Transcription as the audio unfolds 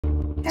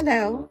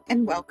Hello,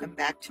 and welcome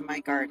back to my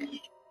garden.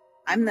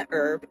 I'm the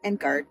herb and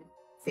garden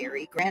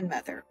fairy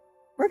grandmother.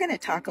 We're going to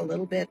talk a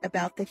little bit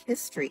about the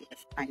history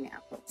of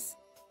pineapples.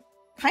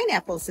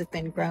 Pineapples have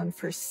been grown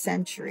for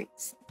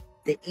centuries.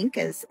 The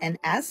Incas and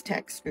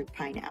Aztecs grew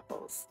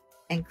pineapples,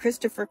 and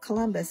Christopher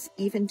Columbus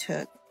even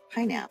took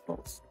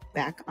pineapples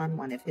back on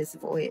one of his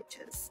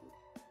voyages.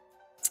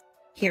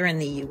 Here in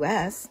the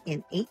U.S.,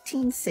 in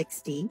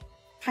 1860,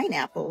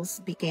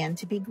 pineapples began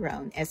to be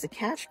grown as a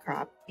cash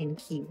crop in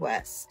Key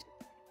West.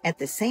 At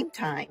the same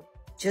time,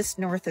 just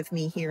north of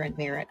me here in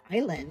Merritt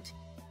Island,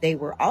 they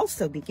were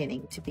also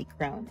beginning to be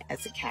grown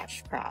as a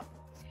cash crop.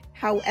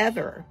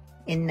 However,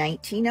 in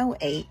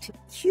 1908,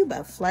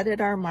 Cuba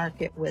flooded our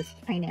market with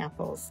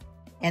pineapples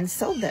and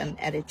sold them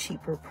at a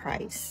cheaper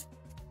price.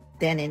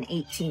 Then in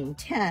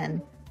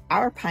 1810,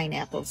 our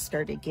pineapples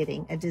started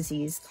getting a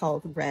disease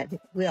called red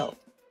wilt,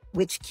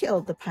 which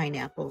killed the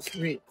pineapple's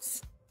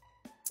roots.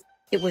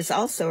 It was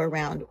also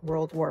around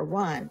World War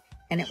I,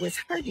 and it was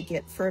hard to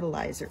get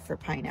fertilizer for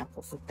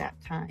pineapples at that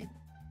time.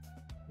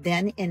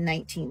 Then in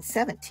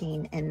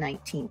 1917 and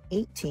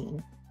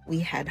 1918, we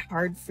had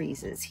hard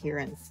freezes here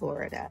in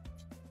Florida,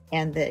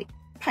 and the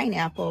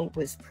pineapple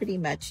was pretty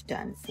much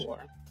done for.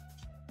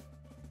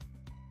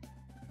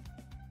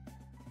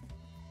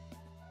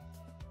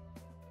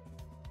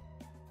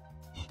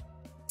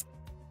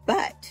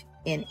 But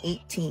in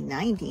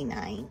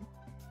 1899,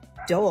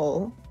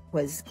 Dole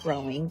was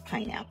growing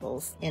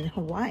pineapples in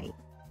Hawaii.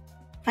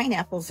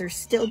 Pineapples are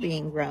still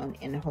being grown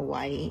in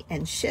Hawaii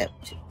and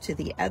shipped to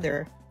the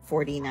other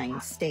 49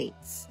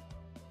 states.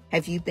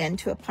 Have you been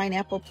to a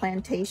pineapple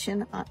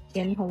plantation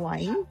in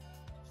Hawaii?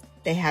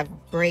 They have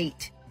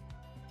great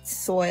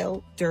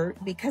soil, dirt,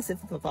 because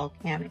of the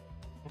volcanic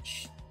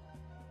ash